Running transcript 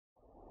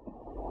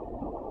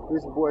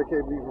This is your boy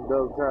KB from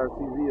Dozen Tires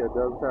TV at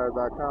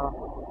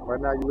dozentires.com.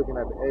 Right now you're looking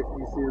at the XD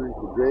series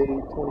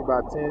Brigade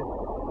 20x10.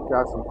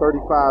 Got some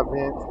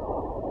 35-inch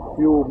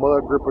fuel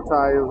mud gripper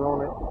tires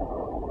on it.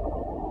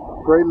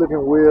 Great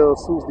looking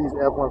wheels, suits these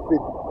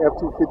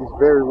F250s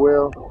very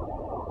well.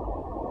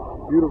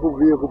 Beautiful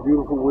vehicle,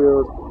 beautiful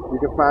wheels. You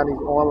can find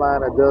these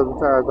online at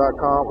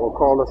dozentires.com or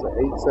call us at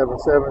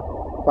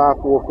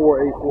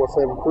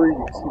 877-544-8473.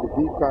 You can see the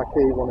deep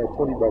concave on that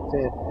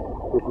 20x10,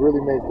 which really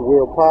makes the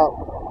wheel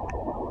pop.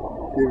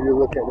 Give you a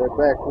look at that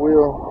back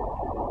wheel.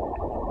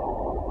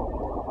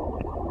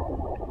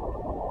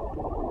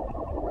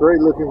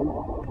 Great looking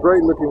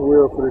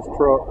wheel for this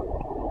truck.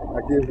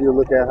 I give you a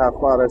look at how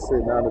far that's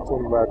sitting on the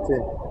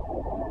 20x10.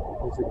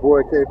 It's your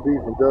boy KB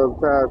from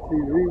Dozen Tires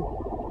TV,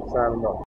 signing off.